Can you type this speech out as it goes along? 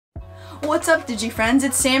What's up, Digi friends?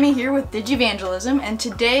 It's Sammy here with Digivangelism, and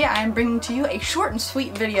today I'm bringing to you a short and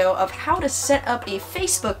sweet video of how to set up a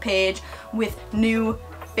Facebook page with new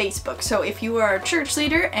Facebook. So if you are a church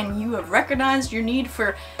leader and you have recognized your need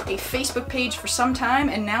for a Facebook page for some time,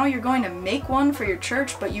 and now you're going to make one for your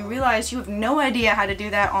church, but you realize you have no idea how to do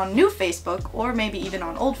that on new Facebook, or maybe even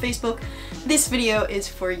on old Facebook, this video is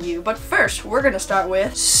for you. But first, we're going to start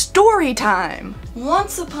with story time.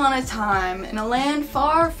 Once upon a time, in a land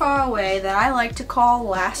far, far away that I like to call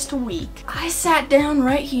last week, I sat down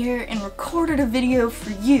right here and recorded a video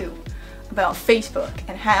for you about Facebook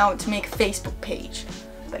and how to make a Facebook page.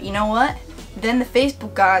 But you know what? Then the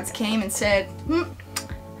Facebook gods came and said,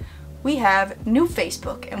 we have new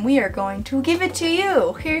Facebook and we are going to give it to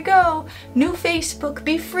you. Here you go. New Facebook,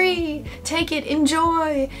 be free. Take it,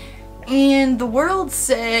 enjoy. And the world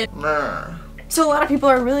said, nah. So a lot of people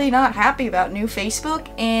are really not happy about new Facebook,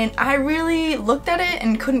 and I really looked at it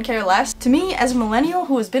and couldn't care less. To me, as a millennial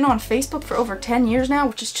who has been on Facebook for over 10 years now,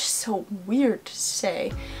 which is just so weird to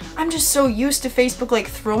say, I'm just so used to Facebook like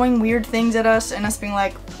throwing weird things at us and us being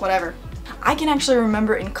like, whatever. I can actually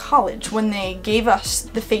remember in college when they gave us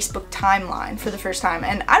the Facebook timeline for the first time,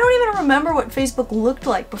 and I don't even remember what Facebook looked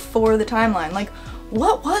like before the timeline. Like,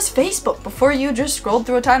 what was Facebook before you just scrolled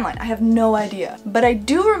through a timeline? I have no idea. But I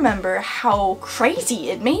do remember how crazy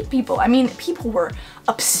it made people. I mean, people were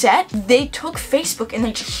upset. They took Facebook and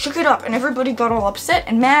they just shook it up, and everybody got all upset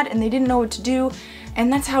and mad and they didn't know what to do.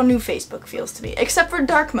 And that's how new Facebook feels to me. Except for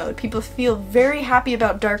dark mode. People feel very happy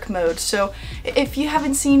about dark mode. So if you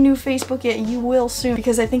haven't seen new Facebook yet, you will soon,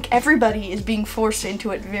 because I think everybody is being forced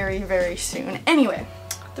into it very, very soon. Anyway,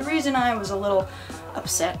 the reason I was a little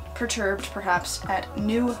upset, perturbed perhaps, at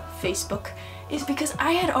new Facebook is because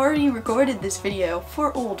I had already recorded this video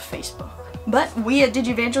for old Facebook. But we at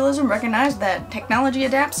Digivangelism recognize that technology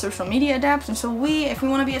adapts, social media adapts, and so if we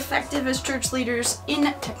want to be effective as church leaders in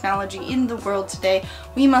technology in the world today,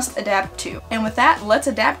 we must adapt too. And with that, let's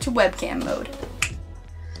adapt to webcam mode.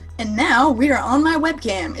 And now we are on my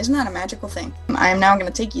webcam. Isn't that a magical thing? I am now going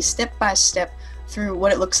to take you step by step through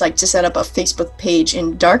what it looks like to set up a Facebook page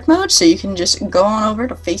in dark mode. So you can just go on over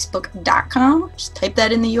to facebook.com, just type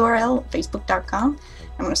that in the URL, facebook.com.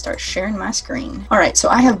 I'm going to start sharing my screen. Alright, so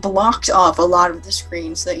I have blocked off a lot of the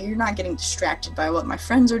screen so that you're not getting distracted by what my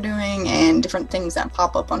friends are doing and different things that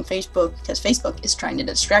pop up on Facebook, because Facebook is trying to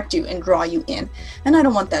distract you and draw you in. And I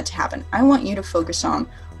don't want that to happen. I want you to focus on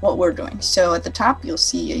what we're doing. So at the top you'll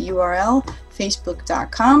see a URL,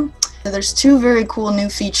 facebook.com. There's two very cool new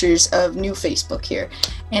features of new Facebook here,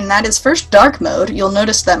 and that is first dark mode. You'll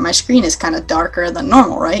notice that my screen is kind of darker than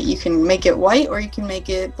normal, right? You can make it white or you can make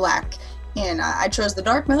it black, and I chose the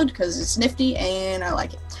dark mode because it's nifty and I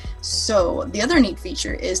like it. So the other neat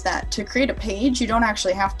feature is that to create a page, you don't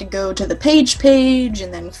actually have to go to the page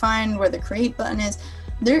and then find where the create button is.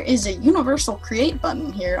 There is a universal create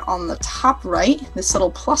button here on the top right, this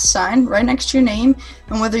little plus sign right next to your name,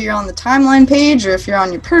 and whether you're on the timeline page or if you're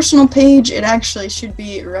on your personal page, it actually should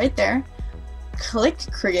be right there. Click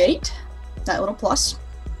create, that little plus,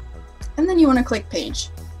 and then you want to click page,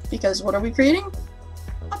 because what are we creating?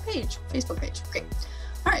 A page, Facebook page. Great.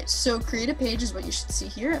 Alright, so create a page is what you should see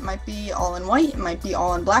here. It might be all in white, it might be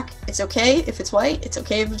all in black. It's okay if it's white, it's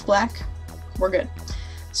okay if it's black. We're good.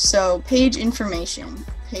 So page information,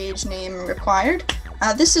 page name required.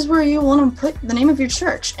 This is where you want to put the name of your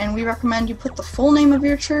church, and we recommend you put the full name of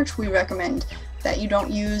your church. We recommend that you don't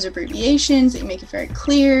use abbreviations, that you make it very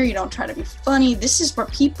clear, you don't try to be funny. This is where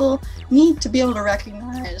people need to be able to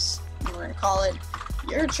recognize, we're going to call it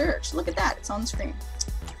your church. Look at that, it's on the screen.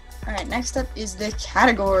 Alright, next up is the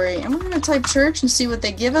category, and we're going to type church and see what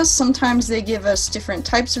they give us. Sometimes they give us different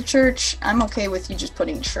types of church. I'm okay with you just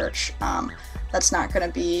putting church. That's not going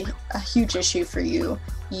to be a huge issue for you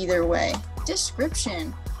either way.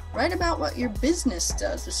 Description. Write about what your business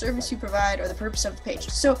does, the service you provide, or the purpose of the page.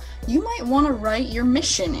 So you might want to write your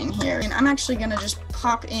mission in here. And I'm actually going to just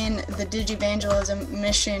pop in the Digivangelism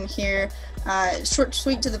mission here. Short,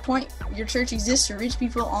 sweet, to the point. Your church exists to reach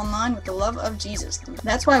people online with the love of Jesus.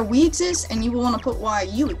 That's why we exist, and you will want to put why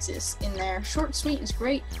you exist in there. Short, sweet is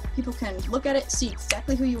great. People can look at it, see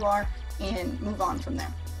exactly who you are, and move on from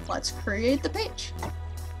there. Let's create the page.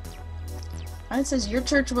 It says your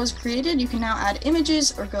church was created. You can now add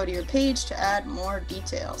images or go to your page to add more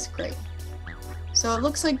details. Great. So it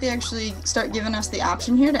looks like they actually start giving us the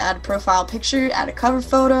option here to add a profile picture, add a cover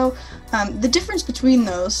photo. The difference between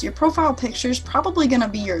those, your profile picture is probably going to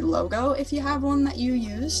be your logo if you have one that you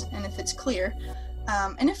use and if it's clear.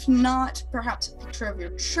 And if not, perhaps a picture of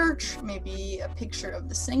your church, maybe a picture of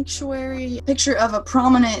the sanctuary, a picture of a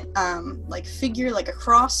prominent like figure, like a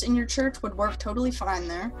cross in your church would work totally fine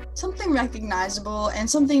there. Something recognizable and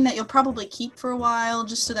something that you'll probably keep for a while,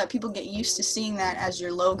 just so that people get used to seeing that as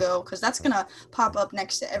your logo, because that's gonna pop up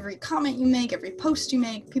next to every comment you make, every post you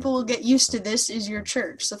make. People will get used to this is your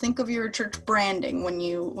church. So think of your church branding when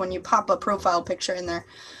you pop a profile picture in there.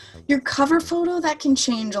 Your cover photo, that can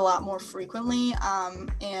change a lot more frequently,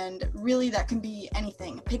 and really that can be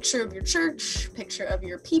anything. A picture of your church, picture of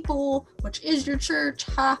your people, which is your church,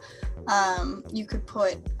 you could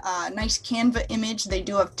put a nice Canva image. They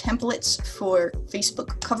do have templates for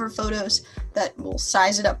Facebook cover photos that will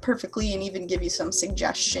size it up perfectly and even give you some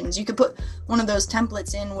suggestions. You could put one of those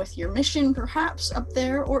templates in with your mission perhaps up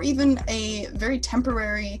there, or even a very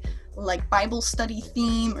temporary like Bible study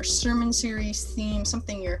theme or sermon series theme,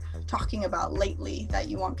 something you're talking about lately that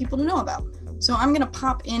you want people to know about. So I'm going to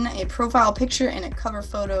pop in a profile picture and a cover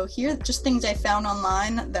photo here, just things I found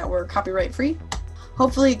online that were copyright free.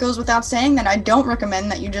 Hopefully it goes without saying that I don't recommend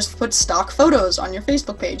that you just put stock photos on your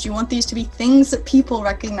Facebook page. You want these to be things that people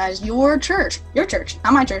recognize your church,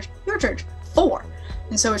 not my church, your church, for.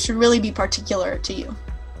 And so it should really be particular to you.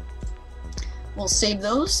 We'll save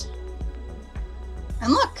those.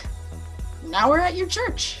 And look, now we're at your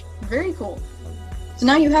church. Very cool. So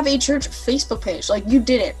now you have a church Facebook page. Like, you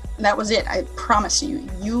did it. That was it. I promise you,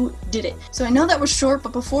 you did it. So I know that was short,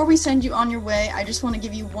 but before we send you on your way, I just want to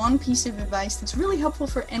give you one piece of advice that's really helpful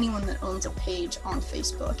for anyone that owns a page on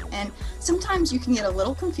Facebook. And sometimes you can get a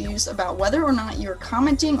little confused about whether or not you're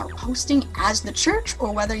commenting or posting as the church,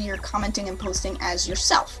 or whether you're commenting and posting as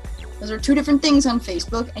yourself. Those are two different things on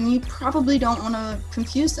Facebook, and you probably don't want to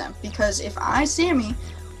confuse them, because if I, Sammy,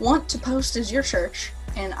 want to post as your church,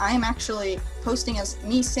 and I am actually posting as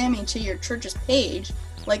me, Sammy, to your church's page,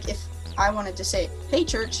 like if I wanted to say, hey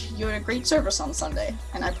church, you had a great service on Sunday,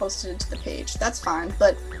 and I posted it to the page, that's fine,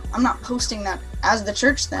 but I'm not posting that as the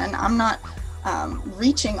church then. I'm not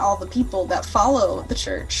reaching all the people that follow the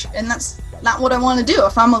church, and that's not what I want to do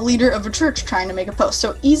if I'm a leader of a church trying to make a post.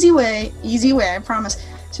 So easy way, I promise,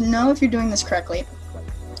 to know if you're doing this correctly.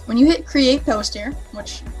 When you hit create post here,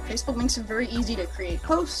 which Facebook makes it very easy to create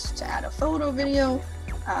posts, to add a photo, video,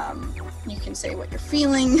 you can say what you're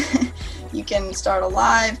feeling, you can start a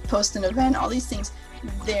live, post an event, all these things,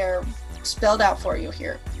 they're spelled out for you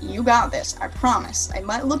here. You got this, I promise. It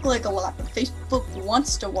might look like a lot, but Facebook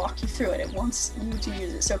wants to walk you through it. It wants you to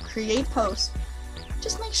use it. So create post.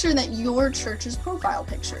 Just make sure that your church's profile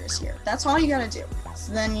picture is here. That's all you gotta do.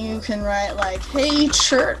 So then you can write like, hey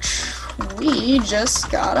church, we just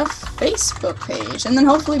got a Facebook page. And then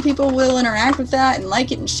hopefully people will interact with that and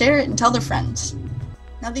like it and share it and tell their friends.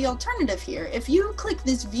 Now the alternative here, if you click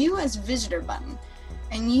this view as visitor button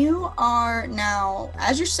and you are now,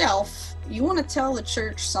 as yourself, you want to tell the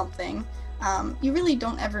church something, you really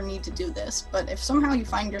don't ever need to do this, but if somehow you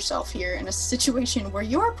find yourself here in a situation where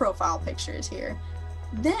your profile picture is here,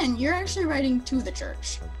 then you're actually writing to the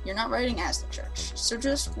church. You're not writing as the church. So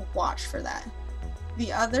just watch for that.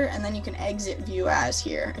 The other, and then you can exit view as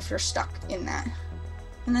here if you're stuck in that.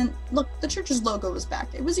 And then look, the church's logo is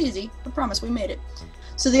back. It was easy, I promise, we made it.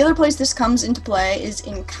 So the other place this comes into play is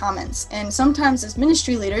in comments. And sometimes as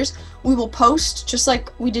ministry leaders, we will post, just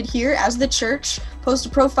like we did here as the church, post a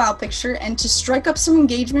profile picture, and to strike up some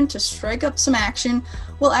engagement, to strike up some action,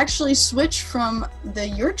 we'll actually switch from the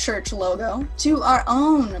Your Church logo to our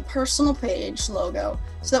own personal page logo,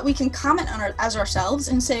 so that we can comment on as ourselves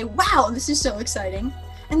and say, wow, this is so exciting.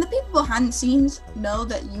 And the people behind the scenes know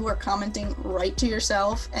that you are commenting right to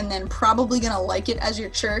yourself, and then probably gonna like it as your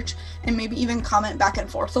church, and maybe even comment back and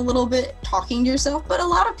forth a little bit, talking to yourself. But a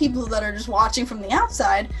lot of people that are just watching from the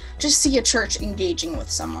outside just see a church engaging with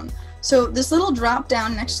someone. So this little drop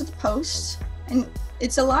down next to the post, and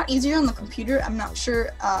it's a lot easier on the computer. I'm not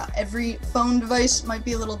sure, every phone device might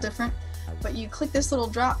be a little different, but you click this little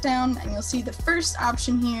drop down and you'll see the first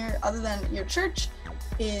option here, other than your church,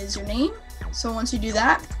 is your name. So once you do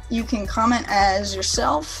that, you can comment as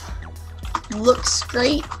yourself, looks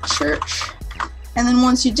great, church. And then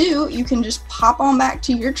once you do, you can just pop on back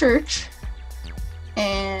to your church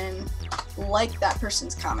and like that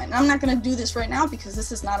person's comment. And I'm not going to do this right now because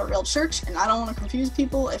this is not a real church and I don't want to confuse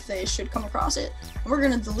people if they should come across it. We're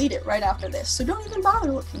going to delete it right after this, so don't even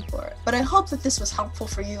bother looking for it. But I hope that this was helpful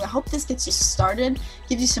for you. I hope this gets you started,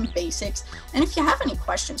 gives you some basics. And if you have any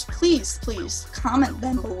questions, please comment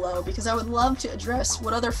them below, because I would love to address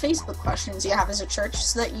what other Facebook questions you have as a church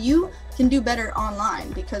so that you can do better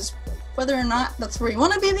online, because whether or not that's where you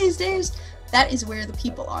want to be these days, That is where the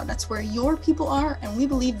people are. That's where your people are, and we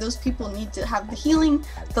believe those people need to have the healing,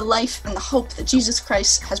 the life, and the hope that Jesus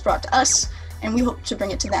Christ has brought to us, and we hope to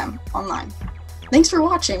bring it to them online. Thanks for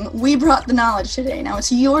watching. We brought the knowledge today. Now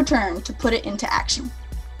it's your turn to put it into action.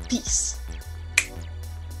 Peace.